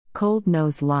Cold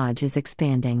Nose Lodge is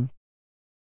expanding.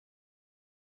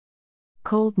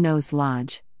 Cold Nose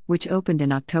Lodge, which opened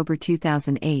in October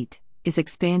 2008, is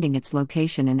expanding its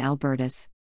location in Albertus.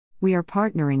 We are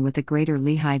partnering with the Greater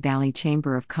Lehigh Valley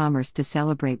Chamber of Commerce to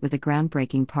celebrate with a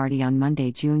groundbreaking party on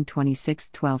Monday, June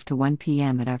 26, 12 to 1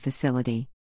 p.m. at our facility.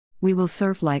 We will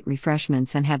serve light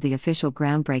refreshments and have the official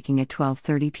groundbreaking at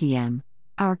 12:30 p.m.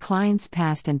 Our clients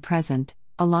past and present,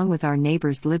 along with our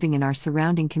neighbors living in our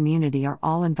surrounding community, are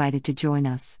all invited to join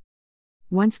us.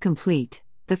 Once complete,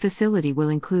 the facility will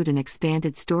include an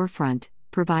expanded storefront,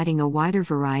 providing a wider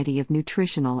variety of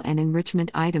nutritional and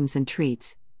enrichment items and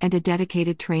treats, and a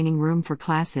dedicated training room for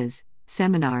classes,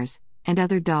 seminars, and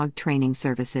other dog training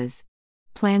services.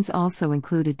 Plans also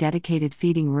include a dedicated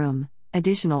feeding room,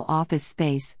 additional office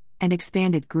space, and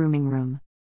expanded grooming room.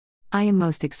 I am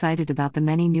most excited about the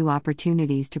many new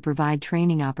opportunities to provide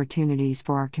training opportunities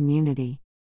for our community.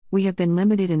 We have been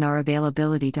limited in our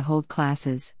availability to hold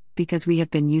classes, because we have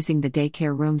been using the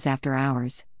daycare rooms after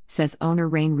hours, says owner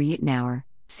Rain Rietnauer,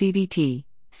 CVT,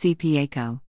 CPA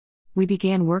Co. We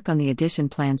began work on the addition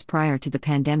plans prior to the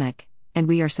pandemic, and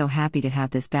we are so happy to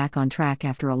have this back on track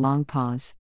after a long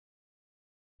pause.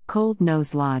 Cold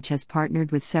Nose Lodge has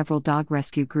partnered with several dog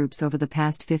rescue groups over the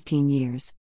past 15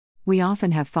 years. We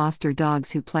often have foster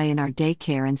dogs who play in our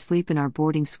daycare and sleep in our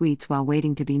boarding suites while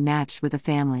waiting to be matched with a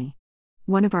family.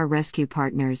 One of our rescue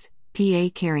partners, PA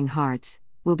Caring Hearts,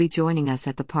 will be joining us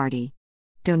at the party.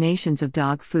 Donations of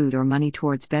dog food or money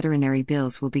towards veterinary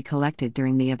bills will be collected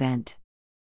during the event.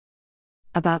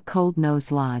 About Cold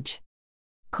Nose Lodge.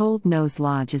 Cold Nose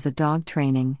Lodge is a dog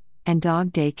training, and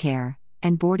dog daycare,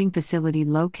 and boarding facility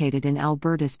located in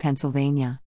Albertus,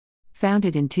 Pennsylvania.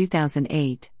 Founded in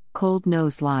 2008, Cold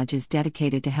Nose Lodge is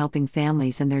dedicated to helping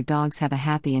families and their dogs have a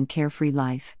happy and carefree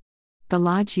life. The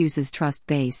lodge uses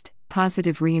trust-based,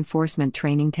 positive reinforcement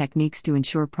training techniques to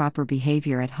ensure proper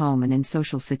behavior at home and in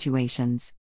social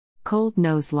situations. Cold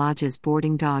Nose Lodge's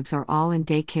boarding dogs are all in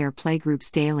daycare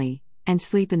playgroups daily, and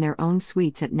sleep in their own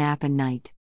suites at nap and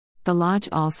night. The lodge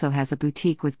also has a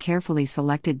boutique with carefully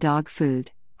selected dog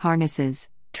food, harnesses,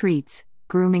 treats,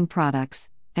 grooming products,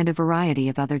 and a variety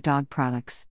of other dog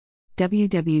products.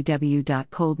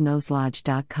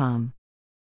 www.coldnoselodge.com.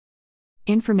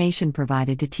 Information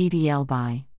provided to TDL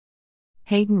by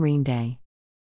Hayden Reenday.